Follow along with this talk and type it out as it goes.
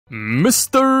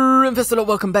Mr. Investor,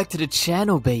 welcome back to the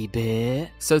channel, baby.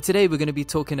 So today we're going to be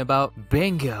talking about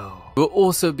BNGO. We'll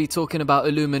also be talking about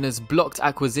Illumina's blocked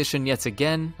acquisition yet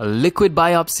again, liquid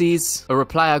biopsies, a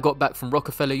reply I got back from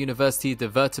Rockefeller University, the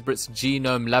Vertebrates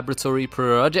Genome Laboratory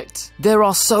project. There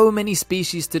are so many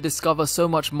species to discover, so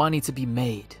much money to be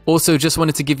made. Also, just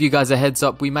wanted to give you guys a heads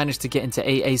up, we managed to get into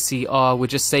AACR. We're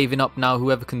just saving up now,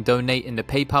 whoever can donate in the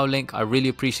PayPal link. I really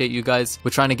appreciate you guys.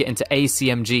 We're trying to get into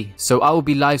ACMG. So I will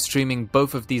be live streaming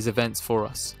both of these events for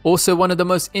us. Also, one of the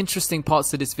most interesting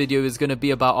parts of this video is going to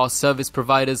be about our service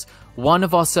providers. One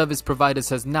of our service providers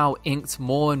has now inked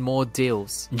more and more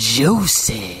deals.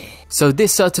 Juicy! So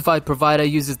this certified provider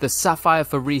uses the Sapphire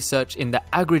for research in the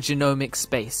agrigenomic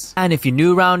space. And if you're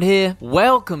new around here,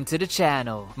 welcome to the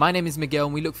channel. My name is Miguel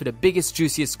and we look for the biggest,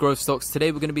 juiciest growth stocks.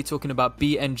 Today we're going to be talking about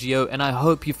BNGO and I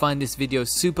hope you find this video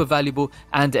super valuable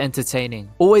and entertaining.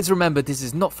 Always remember, this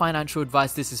is not financial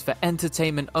advice, this is for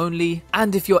entertainment only.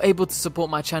 And if you're able to support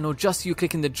my channel, just you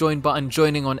clicking the join button,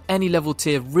 joining on any level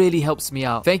tier really helps me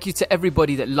out. Thank you to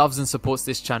everybody that loves and supports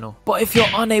this channel. But if you're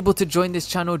unable to join this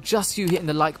channel, just you hitting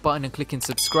the like button and clicking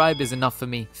subscribe is enough for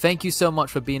me. Thank you so much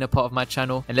for being a part of my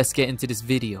channel and let's get into this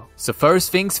video. So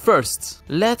first things first,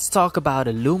 let's talk about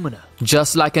Illumina.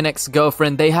 Just like an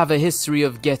ex-girlfriend, they have a history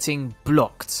of getting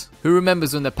blocked. Who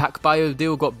remembers when the PacBio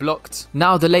deal got blocked?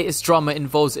 Now the latest drama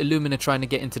involves Illumina trying to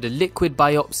get into the liquid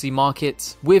biopsy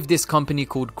market with this company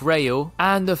called Grail,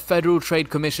 and the Federal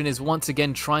Trade Commission is once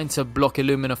again trying to block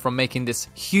Illumina from making this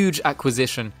huge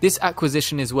acquisition. This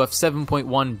acquisition is worth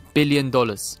 $7.1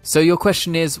 billion. So your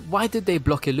question is, why did they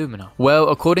block Illumina? Well,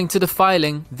 according to the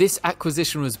filing, this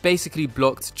acquisition was basically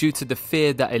blocked due to the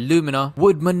fear that Illumina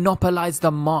would monopolize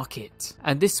the market.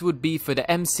 And this would be for the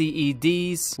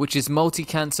MCEDs, which is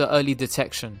multi-cancer early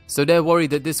detection. So they're worried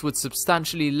that this would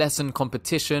substantially lessen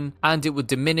competition and it would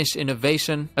diminish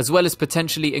innovation, as well as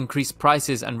potentially increase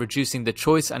prices and reducing the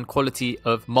choice and quality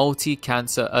of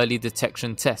multi-cancer early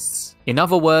detection tests. In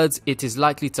other words, it is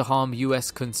likely to harm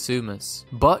US consumers.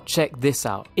 But check this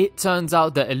out. It turns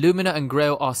out that Illumina and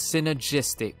Grail are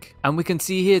synergistic. And we can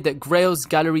see here that Grail's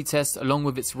Gallery test, along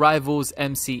with its rivals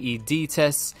MCED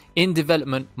tests in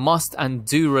development, must and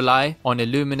do rely on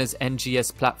Illumina's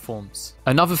NGS platforms.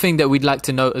 Another thing that we'd like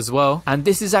to note as well, and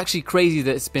this is actually crazy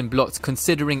that it's been blocked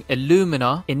considering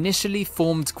Illumina initially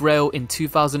formed Grail in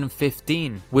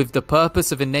 2015 with the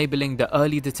purpose of enabling the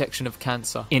early detection of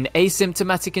cancer in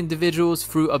asymptomatic individuals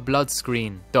through a blood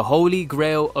screen, the holy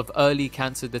grail of early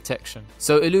cancer detection.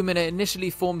 So Illumina initially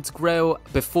formed Grail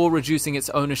before reducing its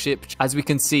ownership. As we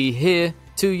can see here,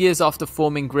 2 years after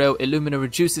forming Grail, Illumina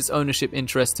reduced its ownership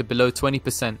interest to below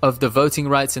 20% of the voting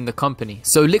rights in the company.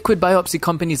 So liquid biopsy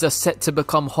companies are set to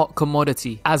become hot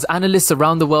commodity, as analysts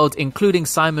around the world, including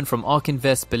Simon from ARK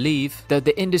Invest, believe that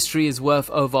the industry is worth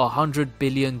over $100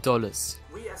 billion.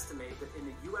 We estimate that in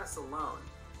the US alone,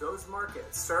 those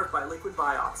markets served by liquid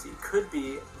biopsy could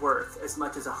be worth as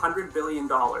much as $100 billion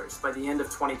by the end of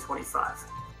 2025.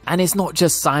 And it's not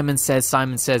just Simon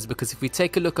says, because if we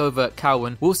take a look over at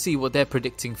Cowen, we'll see what they're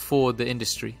predicting for the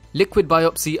industry. Liquid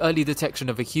biopsy early detection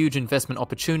of a huge investment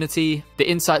opportunity. The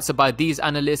insights are by these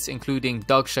analysts, including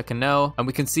Doug Shaconell, and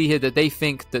we can see here that they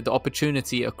think that the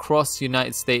opportunity across the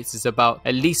United States is about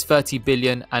at least 30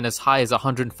 billion and as high as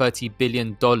 $130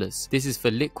 billion. This is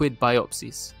for liquid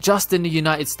biopsies. Just in the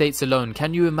United States alone,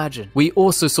 can you imagine? We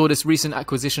also saw this recent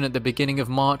acquisition at the beginning of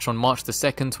March, on March the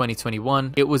 2nd,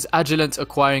 2021. It was Agilent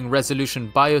acquiring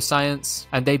Resolution Bioscience,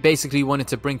 and they basically wanted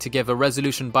to bring together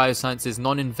Resolution Bioscience's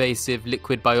non-invasive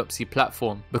liquid biopsy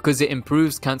platform because it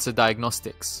improves cancer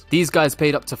diagnostics. These guys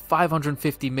paid up to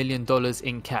 $550 million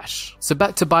in cash. So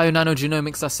back to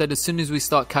bio-nanogenomics, I said as soon as we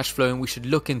start cash flowing, we should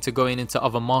look into going into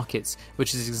other markets,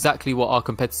 which is exactly what our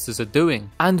competitors are doing.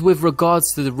 And with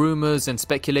regards to the rumors and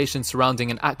speculation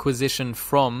surrounding an acquisition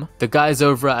from the guys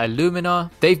over at Illumina,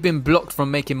 they've been blocked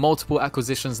from making multiple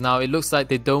acquisitions now. It looks like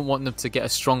they don't want them to get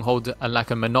a stronghold and like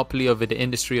a monopoly over the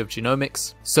industry of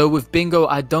genomics. So with BNGO,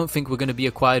 I don't think we're going to be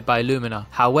acquired by Illumina.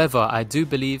 However, I do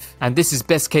believe, and this is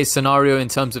best case scenario in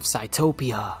terms of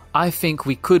Cytopia, I think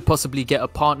we could possibly get a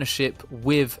partnership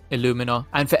with Illumina,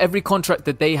 and for every contract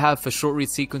that they have for short read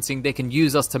sequencing, they can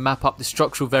use us to map up the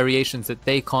structural variations that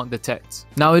they can't detect.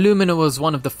 Now, Illumina was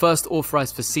one of the first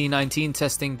authorized for C19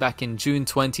 testing back in June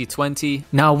 2020.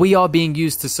 Now, we are being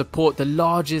used to support the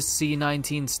largest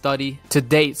C19 study to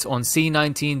date on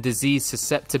C19 disease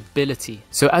susceptibility.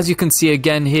 So as you can see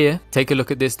again here, take a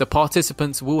look at this, the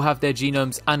participants will have their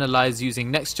genomes analyzed using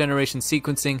next generation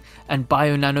sequencing and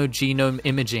bio-nano genome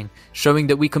imaging. packaging, showing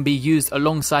that we can be used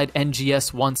alongside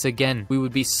NGS once again. We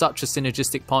would be such a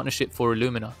synergistic partnership for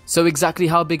Illumina. So exactly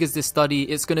how big is this study?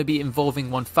 It's going to be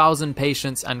involving 1,000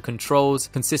 patients and controls,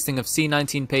 consisting of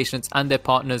C19 patients and their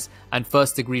partners and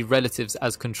first-degree relatives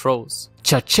as controls.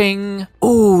 Cha-ching!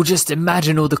 Ooh, just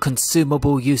imagine all the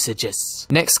consumable usages.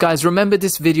 Next guys, remember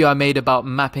this video I made about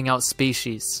mapping out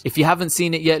species? If you haven't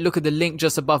seen it yet, look at the link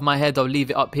just above my head. I'll leave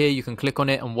it up here. You can click on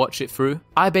it and watch it through.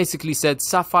 I basically said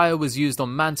sapphire was used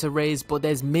on manta rays, but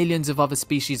there's millions of other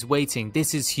species waiting.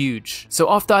 This is huge.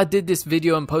 So after I did this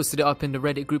video and posted it up in the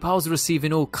Reddit group, I was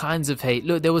receiving all kinds of hate.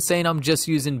 Look, they were saying I'm just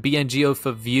using BNGO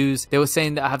for views. They were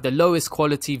saying that I have the lowest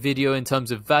quality video in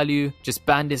terms of value. Just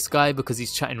ban this guy because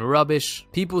he's chatting rubbish.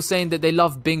 People saying that they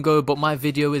love bingo, but my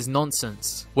video is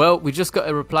nonsense. Well, we just got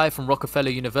a reply from Rockefeller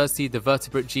University, the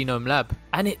Vertebrate Genome Lab.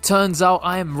 And it turns out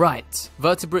I am right.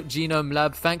 Vertebrate Genome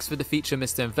Lab, thanks for the feature,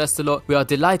 Mr. Investalot. We are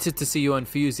delighted to see your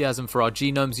enthusiasm for our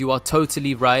genomes. You are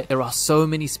totally right. There are so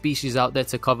many species out there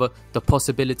to cover. The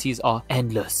possibilities are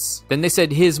endless. Then they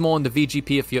said, here's more on the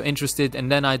VGP if you're interested. And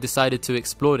then I decided to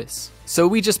explore this. So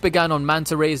we just began on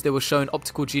manta rays. They were showing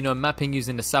optical genome mapping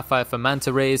using the sapphire for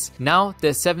manta rays. Now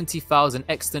there's 70,000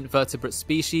 extant vertebrate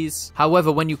species. However,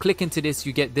 when you click into this,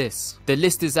 you get this. The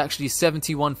list is actually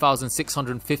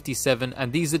 71,657,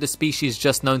 and these are the species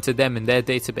just known to them in their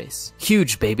database.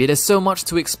 Huge, baby. There's so much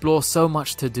to explore, so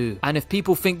much to do. And if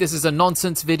people think this is a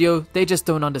nonsense video, they just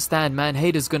don't understand, man.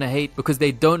 Haters gonna hate because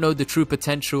they don't know the true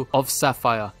potential of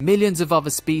sapphire. Millions of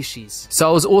other species. So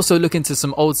I was also looking to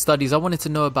some old studies. I wanted to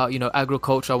know about,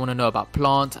 agriculture. I want to know about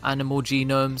plant, animal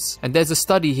genomes. And there's a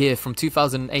study here from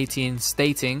 2018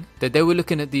 stating that they were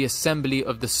looking at the assembly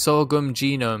of the sorghum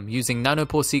genome using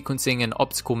nanopore sequencing and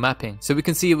optical mapping. So we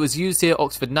can see it was used here,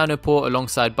 Oxford Nanopore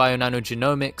alongside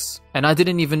BioNanogenomics. And I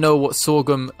didn't even know what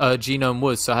sorghum genome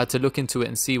was, so I had to look into it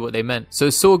and see what they meant. So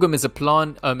sorghum is a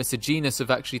plant, it's a genus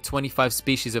of actually 25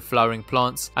 species of flowering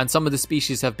plants, and some of the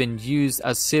species have been used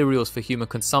as cereals for human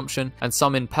consumption and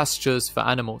some in pastures for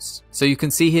animals. So you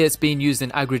can see here it's being used in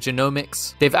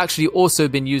agrigenomics. They've actually also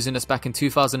been using us back in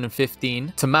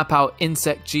 2015 to map out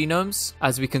insect genomes,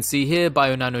 as we can see here,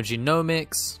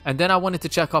 BioNanogenomics. And then I wanted to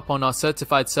check up on our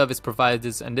certified service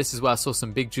providers, and this is where I saw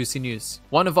some big juicy news.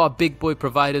 One of our big boy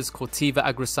providers, Corteva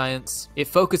Agriscience, it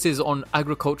focuses on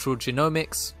agricultural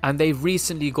genomics, and they've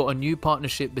recently got a new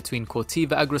partnership between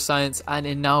Corteva Agriscience and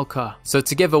Inalca. So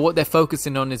together what they're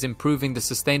focusing on is improving the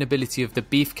sustainability of the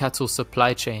beef cattle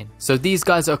supply chain. So these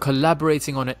guys are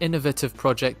collaborating on an innovative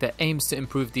project that aims to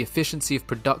improve the efficiency of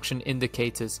production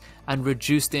indicators and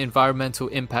reduce the environmental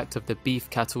impact of the beef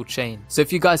cattle chain. So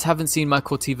if you guys haven't seen my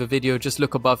Corteva video, just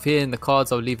look above here in the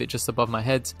cards. I'll leave it just above my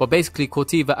head. But basically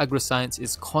Corteva Agriscience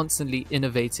is constantly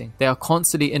innovating. They are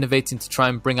constantly innovating to try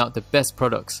and bring out the best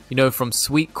products. From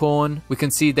sweet corn, we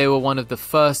can see they were one of the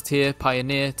first here,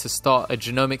 pioneer, to start a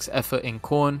genomics effort in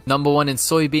corn. #1 in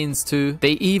soybeans too.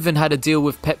 They even had a deal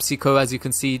with PepsiCo, as you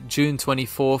can see, June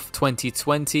 24th,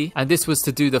 2020. And this was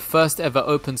to do the first ever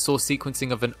open source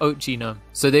sequencing of an oat genome.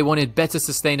 So they wanted better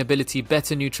sustainability,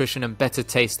 better nutrition, and better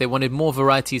taste. They wanted more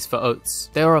varieties for oats.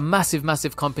 They are a massive,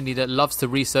 massive company that loves to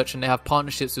research, and they have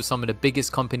partnerships with some of the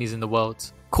biggest companies in the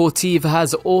world. Corteva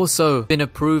has also been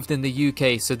approved in the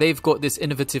UK, so they've got this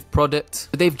innovative product.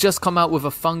 They've just come out with a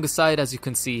fungicide, as you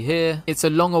can see here. It's a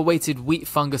long-awaited wheat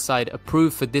fungicide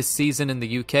approved for this season in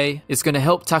the UK. It's going to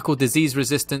help tackle disease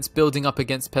resistance, building up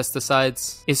against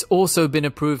pesticides. It's also been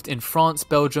approved in France,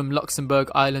 Belgium, Luxembourg,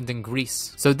 Ireland, and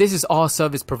Greece. So this is our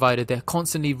service provider. They're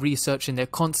constantly researching, they're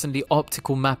constantly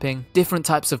optical mapping different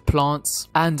types of plants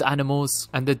and animals,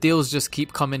 and the deals just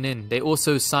keep coming in. They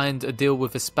also signed a deal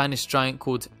with a Spanish giant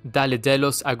called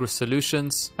Dalidelos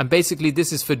AgroSolutions, and basically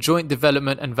this is for joint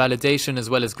development and validation as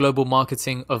well as global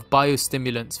marketing of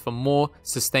biostimulants for more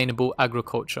sustainable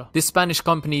agriculture. This Spanish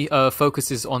company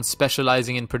focuses on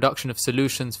specializing in production of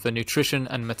solutions for nutrition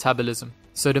and metabolism.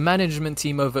 So the management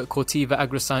team over at Corteva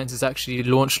Agriscience has actually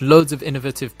launched loads of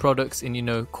innovative products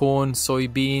in, corn,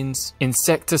 soybeans,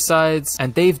 insecticides,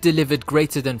 and they've delivered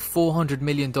greater than $400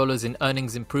 million in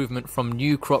earnings improvement from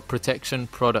new crop protection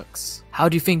products. How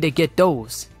do you think they get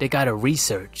those? They gotta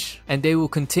research. And they will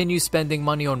continue spending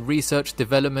money on research,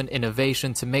 development,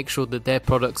 innovation to make sure that their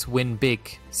products win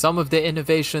big. Some of their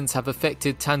innovations have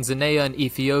affected Tanzania and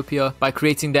Ethiopia by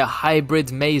creating their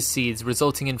hybrid maize seeds,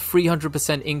 resulting in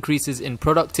 300% increases in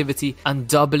productivity and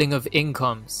doubling of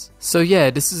incomes. So yeah,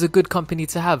 this is a good company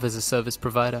to have as a service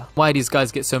provider. Why these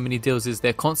guys get so many deals is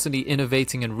they're constantly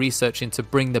innovating and researching to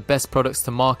bring the best products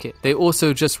to market. They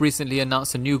also just recently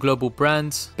announced a new global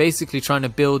brand, basically basically trying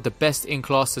to build the best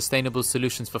in-class sustainable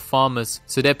solutions for farmers.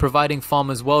 So they're providing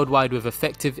farmers worldwide with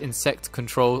effective insect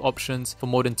control options for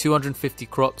more than 250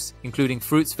 crops, including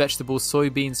fruits, vegetables,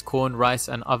 soybeans, corn, rice,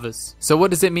 and others. So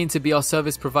what does it mean to be our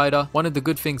service provider? One of the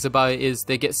good things about it is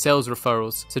they get sales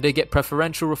referrals. So they get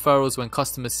preferential referrals when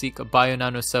customers seek a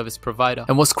bio-nano service provider.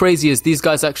 And what's crazy is these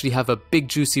guys actually have a big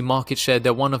juicy market share.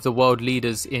 They're one of the world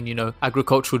leaders in,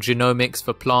 agricultural genomics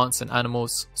for plants and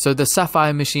animals. So the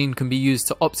Sapphire machine can be used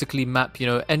to optically map,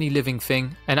 any living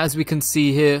thing. And as we can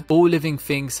see here, all living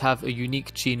things have a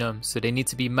unique genome. So they need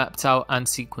to be mapped out and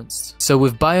sequenced. So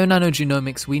with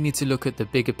bio-nanogenomics, we need to look at the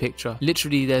bigger picture.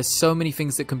 Literally, there's so many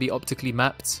things that can be optically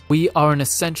mapped. We are an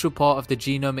essential part of the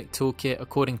genomic toolkit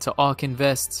according to ARK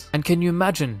Invest. And can you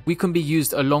imagine, we can be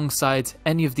used alongside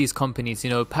any of these companies.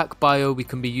 PacBio, we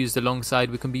can be used alongside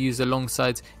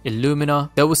Illumina.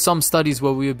 There were some studies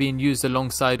where we were being used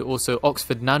alongside also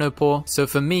Oxford Nanopore. So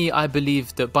for me, I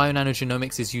believe that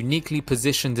bio-nanogenomics is uniquely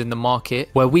positioned in the market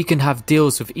where we can have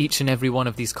deals with each and every one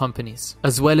of these companies,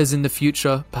 as well as in the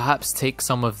future, perhaps take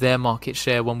some of their market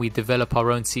share when we develop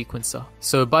our own sequencer.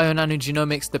 So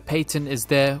bio-nanogenomics, the patent is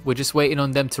there. We're just waiting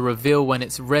on them to reveal when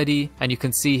it's ready. And you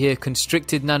can see here,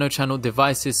 constricted nanochannel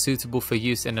devices suitable for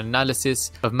use in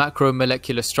analysis of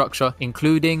macromolecular structure,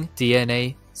 including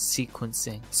DNA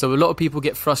sequencing. So a lot of people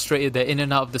get frustrated. They're in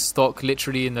and out of the stock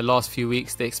literally in the last few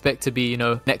weeks. They expect to be,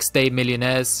 next day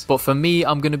millionaires. But for me,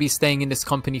 I'm going to be staying in this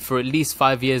company for at least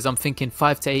 5 years. I'm thinking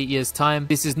 5 to 8 years time.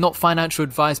 This is not financial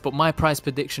advice, but my price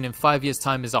prediction in 5 years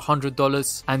time is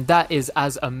 $100, and that is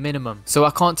as a minimum. So I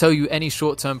can't tell you any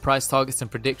short-term price targets and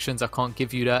predictions. I can't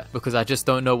give you that because I just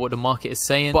don't know what the market is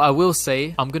saying. But I will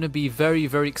say I'm going to be very,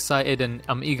 very excited, and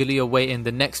I'm eagerly awaiting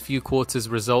the next few quarters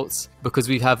results because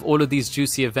we have all of these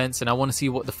juicy events, and I want to see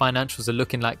what the financials are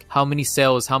looking like, how many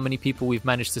sales, how many people we've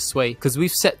managed to sway, because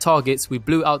we've set targets. We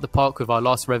blew out the park with our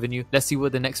last revenue. Let's see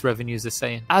what the next revenues are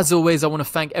saying. As always, I want to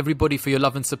thank everybody for your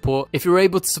love and support. If you're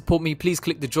able to support me, please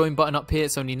click the join button up here.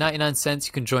 It's only 99 cents.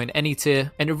 You can join any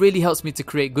tier, and it really helps me to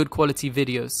create good quality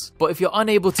videos. But if you're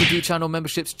unable to do channel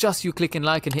memberships, just you clicking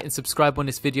like and hitting subscribe on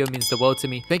this video means the world to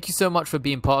me. Thank you so much for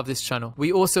being part of this channel.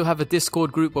 We also have a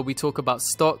Discord group where we talk about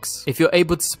stocks. If you're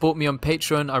able to support me on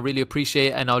Patreon, I really appreciate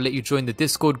it, and I'll let you join the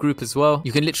Discord group as well.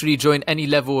 You can literally join any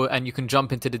level and you can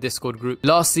jump into the Discord group.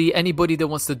 Lastly, anybody that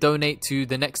wants to donate to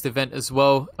the next event as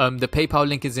well, the PayPal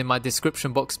link is in my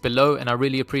description box below, and I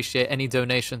really appreciate any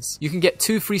donations. You can get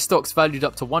 2 free stocks valued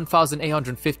up to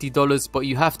 $1,850, but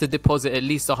you have to deposit at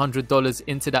least $100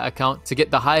 into that account to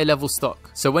get the higher level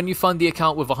stock. So when you fund the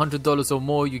account with $100 or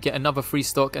more, you get another free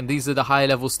stock, and these are the higher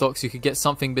level stocks. You could get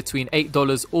something between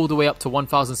 $8 all the way up to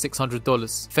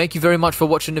 $1,600. Thank you very much for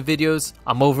watching the videos.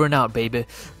 I'm over and out, baby.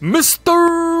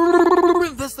 Mr.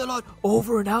 Invest a Lot,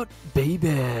 over and out,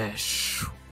 baby.